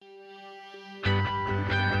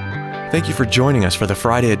Thank you for joining us for the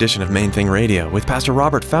Friday edition of Main Thing Radio with Pastor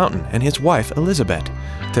Robert Fountain and his wife, Elizabeth.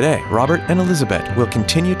 Today, Robert and Elizabeth will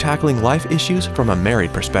continue tackling life issues from a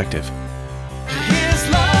married perspective. His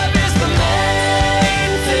love is the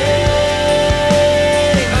main thing.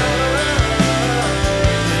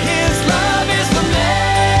 His love is the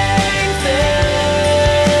main thing.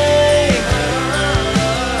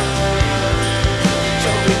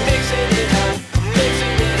 So we mixing it up,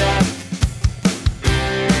 mixing it up.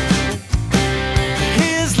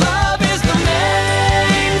 His love is the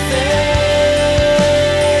main thing.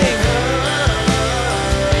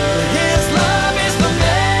 His love is the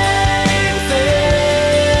main thing.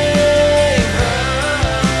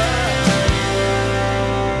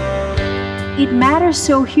 It matters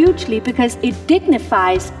so hugely because it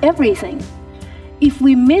dignifies everything. If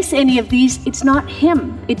we miss any of these, it's not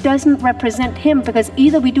Him. It doesn't represent Him because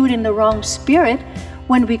either we do it in the wrong spirit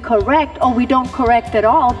when we correct, or we don't correct at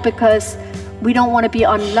all because we don't want to be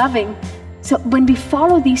unloving. So when we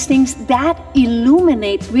follow these things, that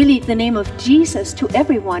illuminates really the name of Jesus to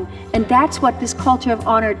everyone. And that's what this culture of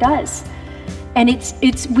honor does. And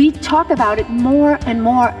we talk about it more and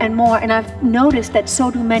more and more, and I've noticed that so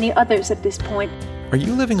do many others at this point. Are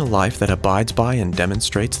you living a life that abides by and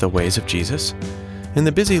demonstrates the ways of Jesus? In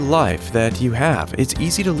the busy life that you have, it's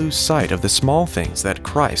easy to lose sight of the small things that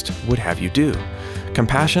Christ would have you do.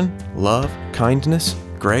 Compassion, love, kindness,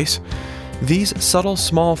 grace. These subtle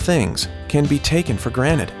small things can be taken for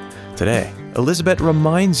granted. Today, Elizabeth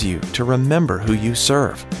reminds you to remember who you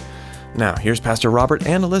serve. Now, here's Pastor Robert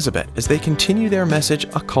and Elizabeth as they continue their message,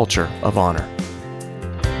 A Culture of Honor.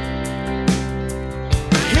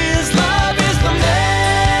 His love is the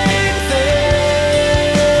main thing.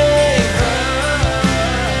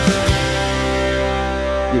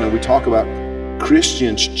 You know, we talk about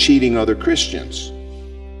Christians cheating other Christians.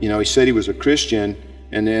 You know, he said he was a Christian,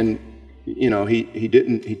 and then, you know,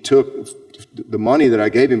 he took the money that I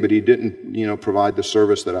gave him, but he didn't, you know, provide the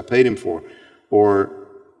service that I paid him for, or,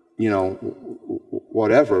 you know,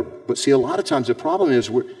 whatever. But see, a lot of times the problem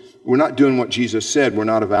is we're not doing what Jesus said. We're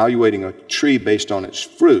not evaluating a tree based on its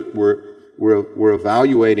fruit. We're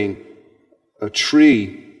evaluating a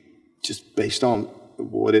tree just based on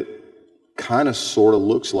what it kind of sort of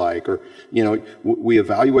looks like, or, you know, we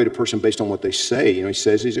evaluate a person based on what they say. You know, he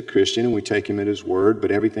says he's a Christian and we take him at his word,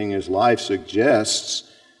 but everything in his life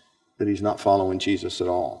suggests that he's not following Jesus at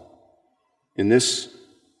all. In this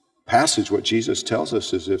passage, what Jesus tells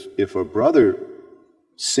us is if a brother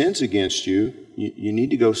sins against you, you need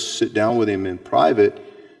to go sit down with him in private,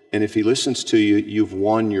 and if he listens to you, you've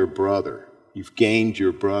won your brother. You've gained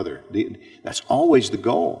your brother. That's always the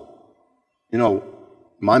goal. You know,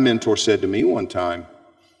 my mentor said to me one time,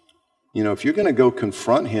 you know, if you're going to go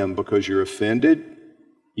confront him because you're offended,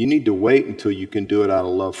 you need to wait until you can do it out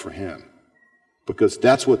of love for him. Because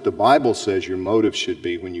that's what the Bible says your motive should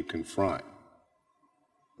be when you confront.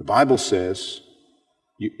 The Bible says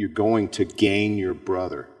you're going to gain your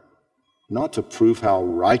brother, not to prove how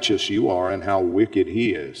righteous you are and how wicked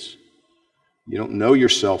he is. You don't know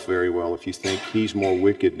yourself very well if you think he's more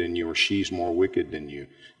wicked than you or she's more wicked than you.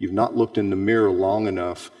 You've not looked in the mirror long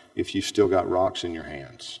enough if you've still got rocks in your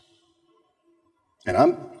hands. And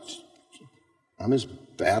I'm as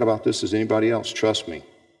bad about this as anybody else, trust me.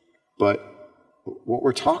 But what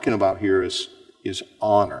we're talking about here is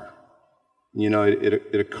honor. You know,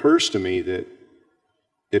 it occurs to me that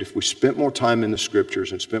if we spent more time in the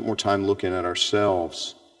Scriptures and spent more time looking at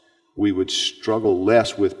ourselves, we would struggle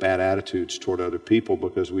less with bad attitudes toward other people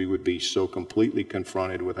because we would be so completely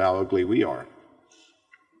confronted with how ugly we are,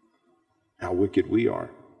 how wicked we are.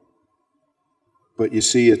 But you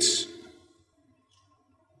see, it's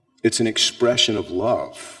an expression of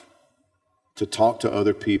love to talk to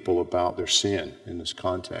other people about their sin in this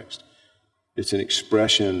context. It's an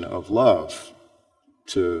expression of love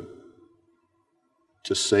to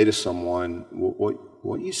say to someone,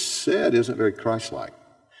 what you said isn't very Christ-like.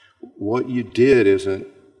 What you did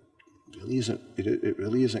it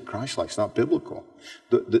really isn't Christ-like. It's not biblical.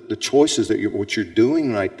 The choices what you're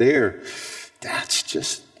doing right there,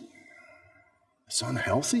 it's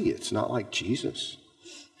unhealthy. It's not like Jesus.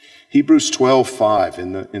 Hebrews 12:5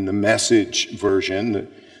 in the Message version,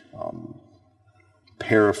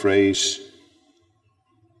 paraphrase,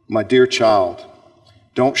 my dear child,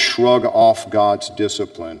 don't shrug off God's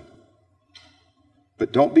discipline,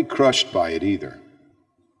 but don't be crushed by it either.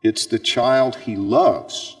 It's the child he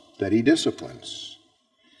loves that he disciplines.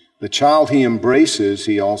 The child he embraces,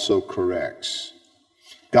 he also corrects.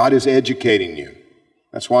 God is educating you.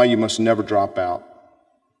 That's why you must never drop out.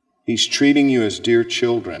 He's treating you as dear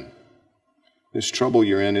children. This trouble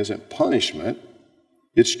you're in isn't punishment.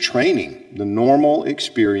 It's training the normal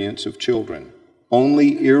experience of children.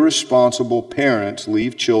 Only irresponsible parents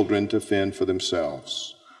leave children to fend for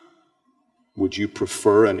themselves. Would you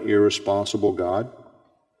prefer an irresponsible God?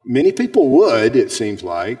 Many people would, it seems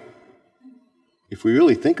like. If we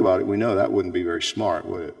really think about it, we know that wouldn't be very smart,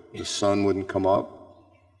 would it? The sun wouldn't come up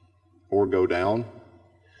or go down.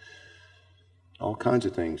 All kinds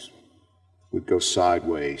of things would go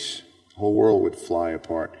sideways. The whole world would fly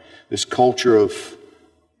apart. This culture of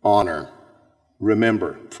honor,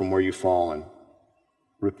 remember from where you've fallen.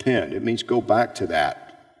 Repent. It means go back to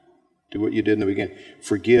that. Do what you did in the beginning.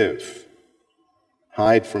 Forgive.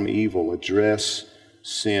 Hide from evil. Address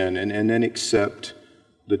sin. And then accept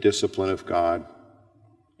the discipline of God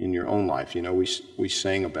in your own life. You know, we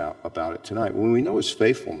sang about it tonight. When we know His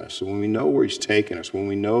faithfulness, when we know where He's taken us, when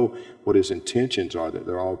we know what His intentions are, that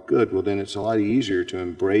they're all good, well, then it's a lot easier to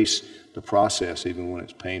embrace the process even when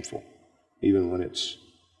it's painful, even when it's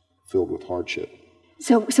filled with hardship.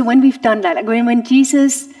 So when we've done that, like when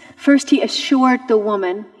Jesus, first He assured the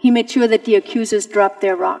woman, He made sure that the accusers dropped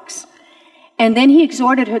their rocks. And then He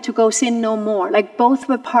exhorted her to go sin no more. Like both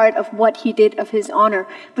were part of what He did of His honor.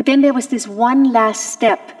 But then there was this one last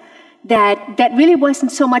step that really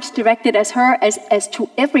wasn't so much directed as her as to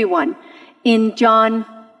everyone. In John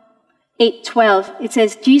 8:12, it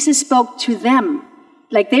says, Jesus spoke to them.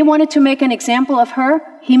 Like they wanted to make an example of her,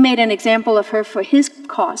 He made an example of her for His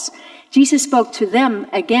cause. Jesus spoke to them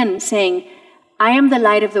again, saying, I am the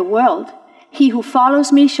light of the world. He who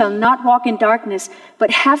follows me shall not walk in darkness,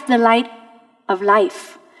 but have the light of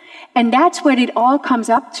life. And that's what it all comes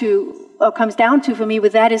down to for me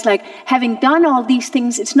with that is like having done all these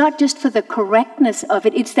things, it's not just for the correctness of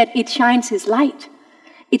it, it's that it shines His light.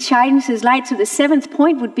 It shines His light. So the seventh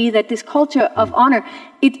point would be that this culture of honor,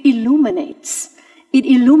 it illuminates. It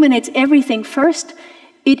illuminates everything. First,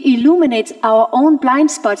 it illuminates our own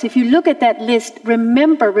blind spots. If you look at that list,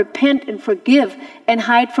 remember, repent, and forgive, and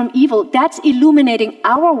hide from evil. That's illuminating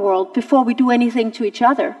our world before we do anything to each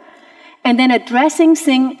other. And then addressing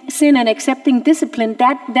sin and accepting discipline,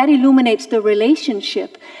 that illuminates the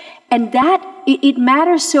relationship. And that, it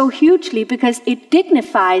matters so hugely because it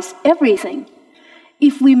dignifies everything.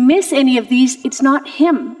 If we miss any of these, it's not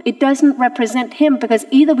Him. It doesn't represent Him because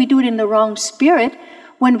either we do it in the wrong spirit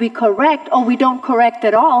when we correct, or we don't correct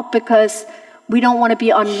at all because we don't want to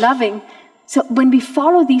be unloving. So when we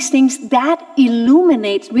follow these things, that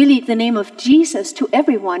illuminates really the name of Jesus to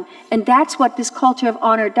everyone. And that's what this culture of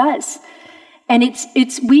honor does. And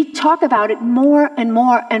we talk about it more and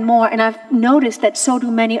more and more. And I've noticed that so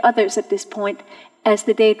do many others at this point as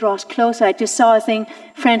the day draws closer. I just saw a thing,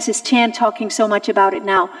 Francis Chan talking so much about it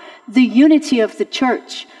now. The unity of the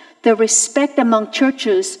church, the respect among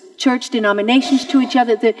churches, church denominations to each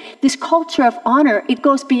other, this culture of honor, it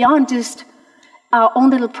goes beyond just our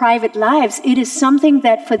own little private lives. It is something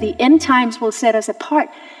that for the end times will set us apart.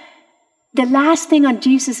 The last thing on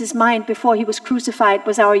Jesus' mind before He was crucified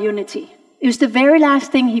was our unity. It was the very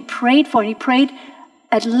last thing He prayed for, and He prayed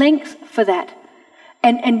at length for that.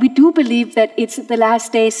 And we do believe that it's the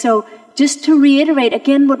last day. So just to reiterate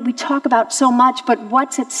again what we talk about so much, but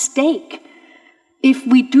what's at stake if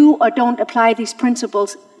we do or don't apply these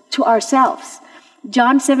principles to ourselves.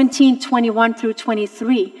 John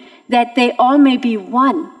 17:21-23, that they all may be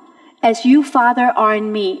one, as you, Father, are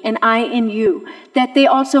in me, and I in you, that they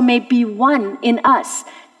also may be one in us,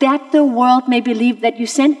 that the world may believe that you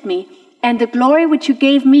sent me, and the glory which you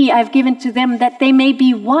gave me I've given to them, that they may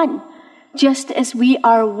be one, just as we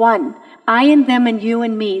are one, I in them and you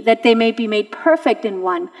in me, that they may be made perfect in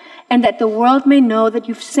one, and that the world may know that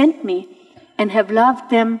you've sent me and have loved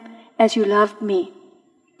them as you loved me.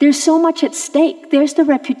 There's so much at stake. There's the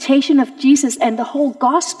reputation of Jesus, and the whole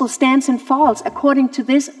gospel stands and falls according to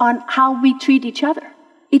this on how we treat each other.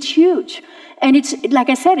 It's huge. And it's, like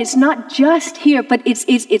I said, it's not just here, but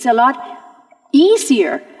it's a lot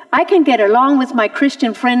easier. I can get along with my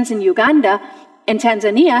Christian friends in Uganda and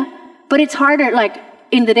Tanzania, but it's harder like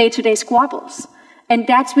in the day-to-day squabbles. And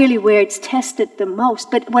that's really where it's tested the most.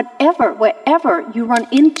 But wherever you run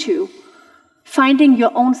into finding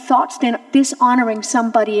your own thoughts, then dishonoring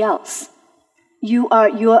somebody else,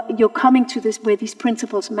 you're coming to this where these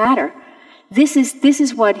principles matter. This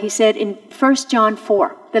is what he said in 1 John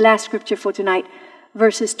 4, the last scripture for tonight,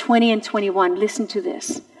 verses 20 and 21. Listen to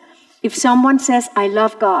this. If someone says, I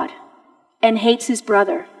love God, and hates his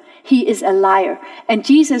brother, he is a liar. And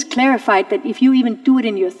Jesus clarified that if you even do it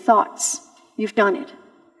in your thoughts, you've done it.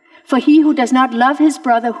 For he who does not love his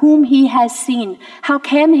brother whom he has seen, how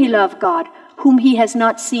can he love God whom he has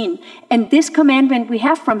not seen? And this commandment we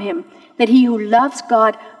have from him, that he who loves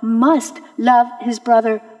God must love his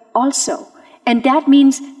brother also. And that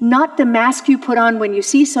means not the mask you put on when you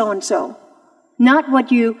see so-and-so. Not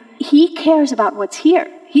he cares about what's here.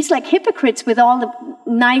 He's like hypocrites with all the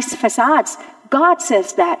nice facades. God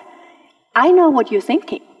says that. I know what you're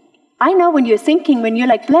thinking. I know when you're thinking, when you're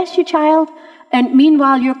like, bless you, child, and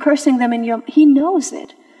meanwhile you're cursing them he knows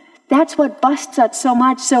it. That's what busts us so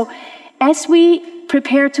much. So as we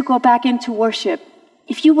prepare to go back into worship,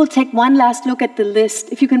 if you will take one last look at the list,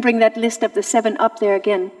 if you can bring that list of the 7 up there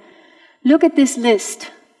again, look at this list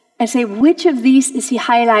and say, which of these is he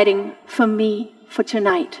highlighting for me for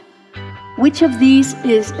tonight? Which of these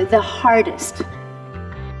is the hardest?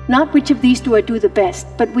 Not which of these do I do the best,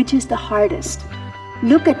 but which is the hardest?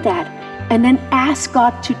 Look at that and then ask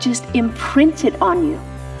God to just imprint it on you.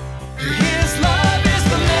 His love is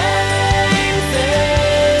the main thing.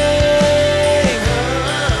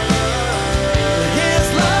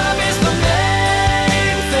 His love is the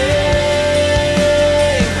main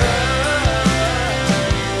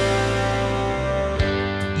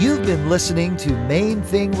thing. You've been listening to Main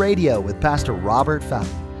Thing Radio with Pastor Robert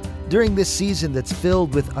Fountain. During this season that's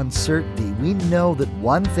filled with uncertainty, we know that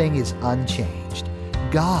one thing is unchanged.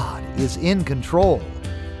 God is in control.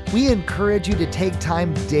 We encourage you to take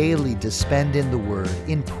time daily to spend in the Word,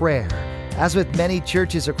 in prayer. As with many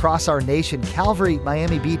churches across our nation, Calvary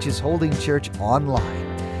Miami Beach is holding church online.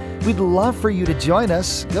 We'd love for you to join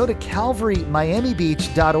us. Go to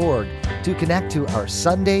calvarymiamibeach.org to connect to our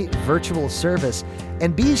Sunday virtual service,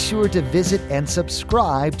 and be sure to visit and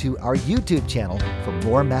subscribe to our YouTube channel for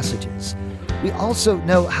more messages. We also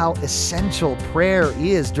know how essential prayer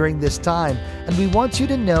is during this time, and we want you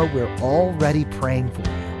to know we're already praying for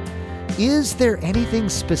you. Is there anything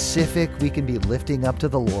specific we can be lifting up to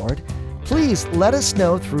the Lord? Please let us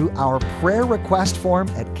know through our prayer request form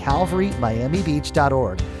at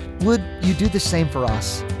calvarymiamibeach.org. Would you do the same for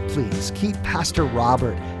us? Please keep Pastor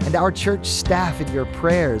Robert and our church staff in your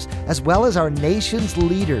prayers, as well as our nation's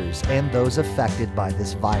leaders and those affected by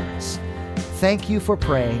this virus. Thank you for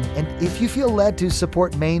praying, and if you feel led to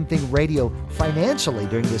support Main Thing Radio financially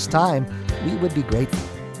during this time, we would be grateful.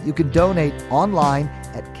 You can donate online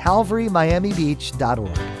at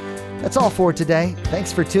calvarymiamibeach.org. That's all for today.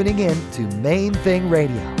 Thanks for tuning in to Main Thing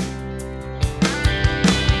Radio.